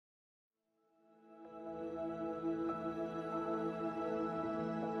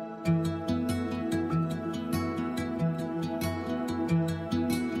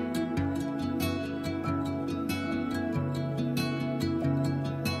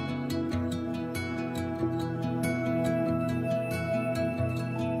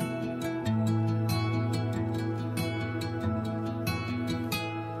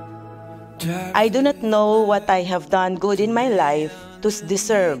I do not know what I have done good in my life to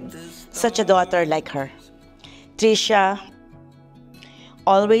deserve such a daughter like her. Tricia,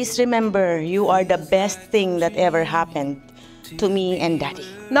 always remember you are the best thing that ever happened to me and Daddy.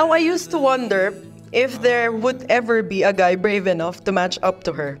 Now I used to wonder if there would ever be a guy brave enough to match up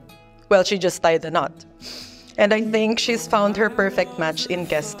to her. Well, she just tied a knot. And I think she's found her perfect match in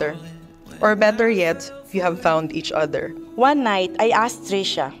Kester. Or better yet, you have found each other. One night, I asked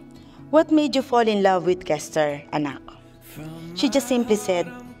Tricia, "What made you fall in love with Kester, anak?" She just simply said,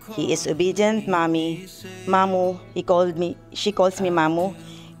 "He is obedient, mommy. Mamu, she calls me Mamu,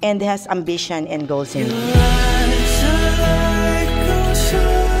 and has ambition and goals in me."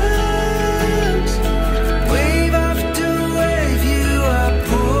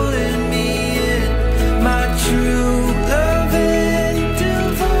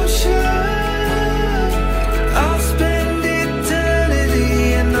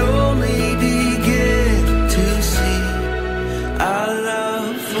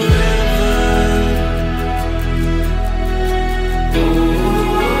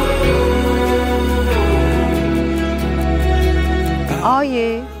 Are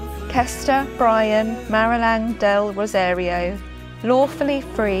you, Kester Brian Marilang del Rosario, lawfully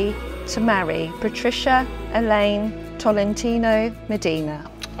free to marry Patricia Elaine Tolentino Medina?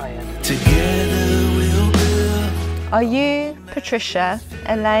 I am. Are you, Patricia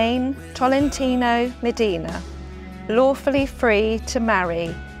Elaine Tolentino Medina, lawfully free to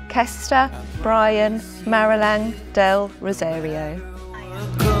marry Kester Brian Marilang del Rosario?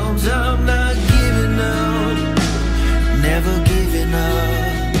 I'm not giving up, never giving up.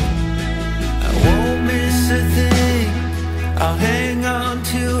 I won't miss a thing, I'll hang on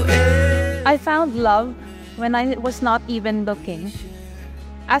to it. I found love when I was not even looking.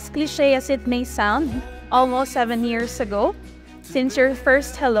 As cliche as it may sound, almost 7 years ago, since your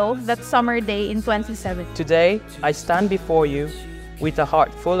first hello that summer day in 2017. Today, I stand before you with a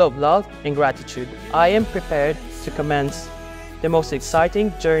heart full of love and gratitude. I am prepared to commence the most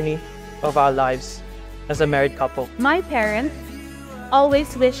exciting journey of our lives as a married couple. My parents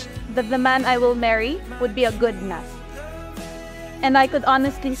always wished that the man I will marry would be a good man. And I could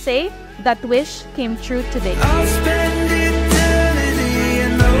honestly say that wish came true today. I'll spend eternity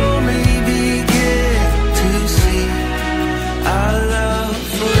and only begin to see our love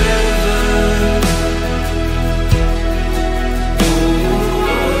forever.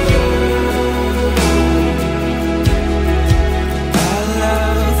 Our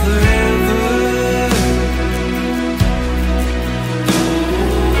love forever.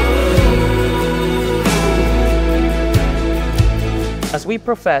 As we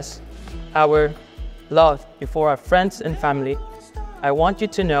profess our love before our friends and family, I want you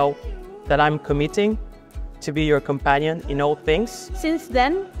to know that I'm committing to be your companion in all things, Since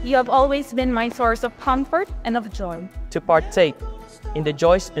then, you have always been my source of comfort and of joy. to partake in the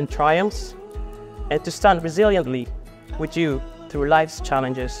joys and triumphs, and to stand resiliently with you through life's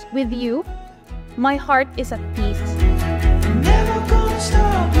challenges. With you, my heart is at peace. Never gonna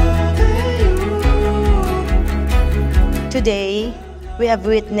stop loving you. Today, we have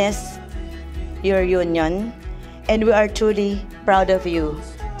witnessed your union, and we are truly proud of you,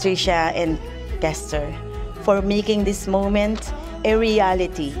 Tricia and Kester, for making this moment a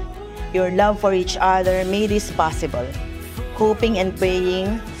reality. Your love for each other made this possible. Hoping and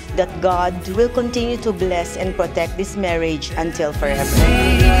praying that God will continue to bless and protect this marriage until forever.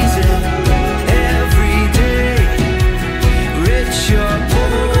 Every day, rich or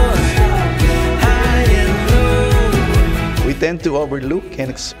poor, high and low. We tend to overlook and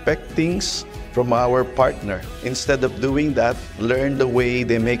expect things from our partner. Instead of doing that, learn the way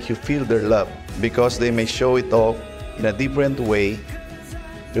they make you feel their love, because they may show it off in a different way.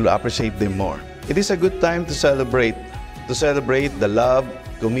 You'll appreciate them more. It is a good time to celebrate the love,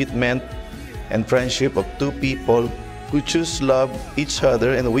 commitment, and friendship of two people who choose love each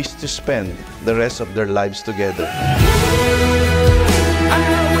other and wish to spend the rest of their lives together.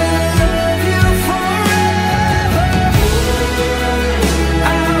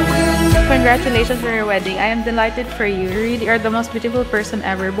 Congratulations for your wedding. I am delighted for you. You really are the most beautiful person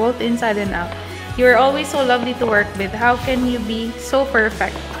ever, both inside and out. You are always so lovely to work with. How can you be so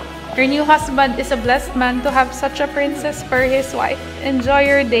perfect? Your new husband is a blessed man to have such a princess for his wife. Enjoy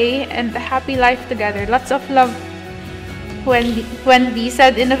your day and a happy life together. Lots of love. Wendy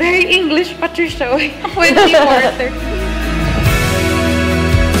said in a very English Patricia way. Wendy Porter.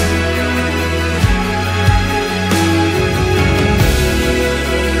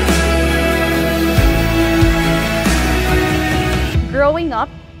 Growing up,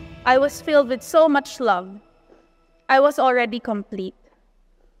 I was filled with so much love. I was already complete.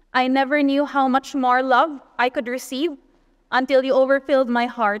 I never knew how much more love I could receive until you overfilled my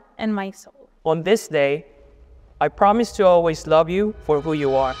heart and my soul. On this day, I promise to always love you for who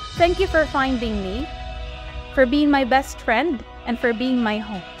you are. Thank you for finding me, for being my best friend, and for being my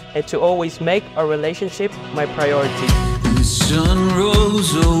home. And to always make our relationship my priority. The sun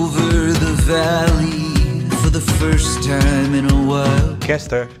rose over the valley for the first time in a while.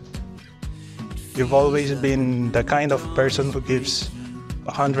 Kester, you've always been the kind of person who gives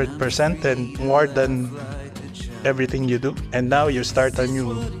 100% and more than everything you do. And now you start a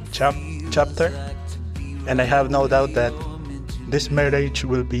new chapter. And I have no doubt that this marriage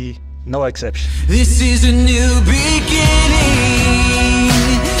will be no exception. This is a new beginning.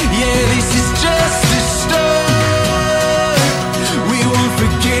 Yeah, this is just a start. We won't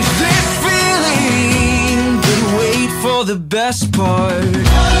forget this feeling, but wait for the best part.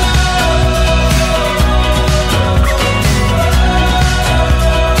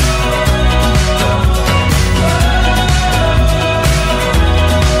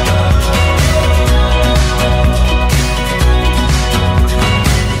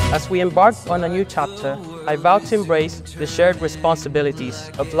 As we embark on a new chapter, I vow to embrace the shared responsibilities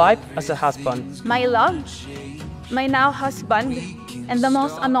of life as a husband. My love, my now husband, and the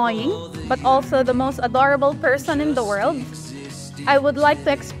most annoying, but also the most adorable person in the world, I would like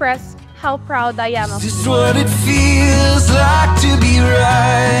to express how proud I am of you. This is what it feels like to be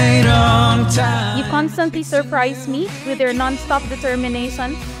right on time. You constantly surprise me with your non-stop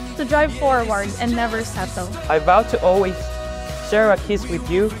determination to drive forward and never settle. I vow to always share a kiss with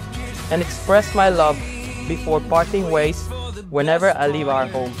you and express my love before parting ways whenever I leave our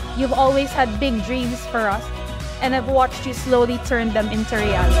home. You've always had big dreams for us, and I've watched you slowly turn them into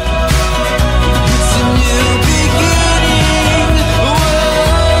reality. It's a new beginning. Whoa.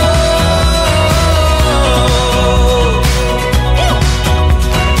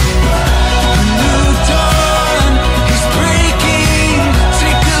 A new dawn is breaking.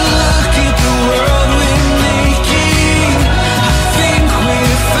 Take a look at the world we're making. I think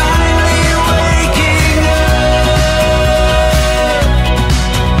we're finally waking up.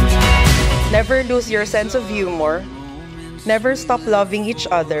 Never lose your sense of humor. Never stop loving each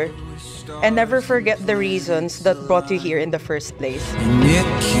other. And never forget the reasons that brought you here in the first place. And it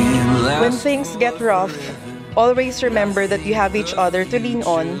can last. When things get rough, always remember that you have each other to lean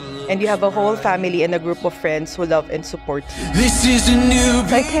on, and you have a whole family and a group of friends who love and support you. This is a new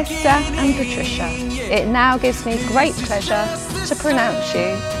So Kester and Patricia, it now gives me great pleasure to pronounce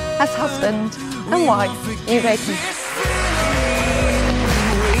you as husband and wife. You may confess.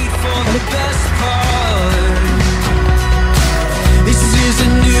 wait for the best part. This is a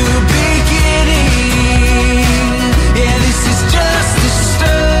new beginning. Yeah, this is just the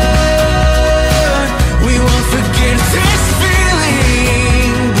start. We won't forget this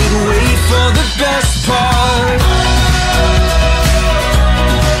feeling, but wait for the best part.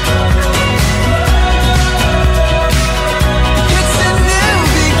 It's a new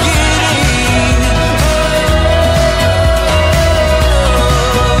beginning.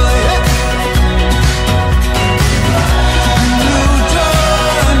 New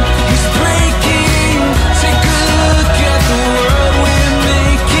dawn is breaking. Take a look at the world we're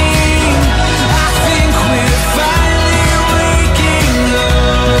making. I think we're finally waking up.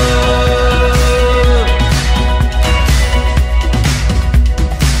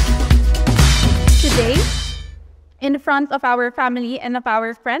 Today, in front of our family and of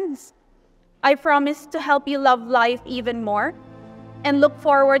our friends, I promise to help you love life even more and look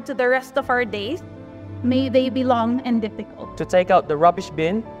forward to the rest of our days. May they be long and difficult. To take out the rubbish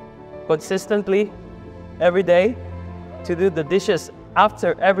bin consistently every day, to do the dishes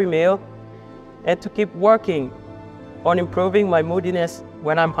after every meal, and to keep working on improving my moodiness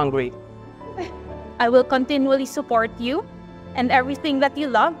when I'm hungry. I will continually support you and everything that you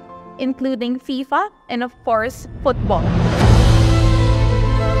love, including FIFA and, of course, football.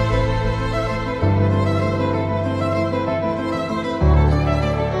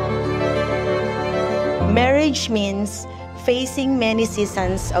 Marriage means facing many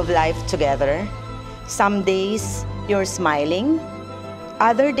seasons of life together. Some days you're smiling,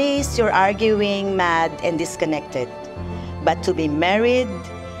 other days you're arguing, mad, and disconnected. But to be married,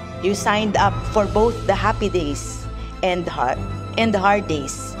 you signed up for both the happy days and the hard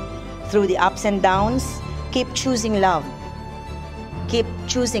days. Through the ups and downs, keep choosing love. Keep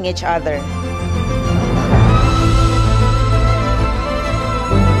choosing each other.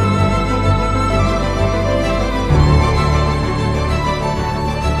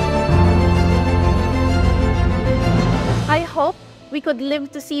 I hope we could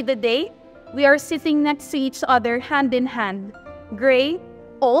live to see the day we are sitting next to each other hand in hand, gray,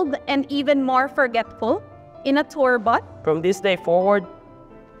 old and even more forgetful in a tour bus. From this day forward,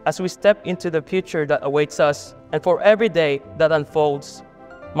 as we step into the future that awaits us, and for every day that unfolds,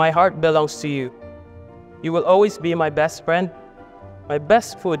 my heart belongs to you. You will always be my best friend, my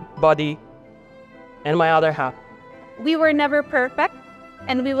best food buddy, and my other half. We were never perfect,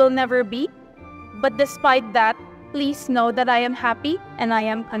 and we will never be. But despite that, please know that I am happy and I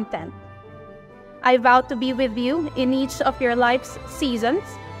am content. I vow to be with you in each of your life's seasons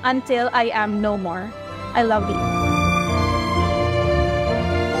until I am no more. I love you.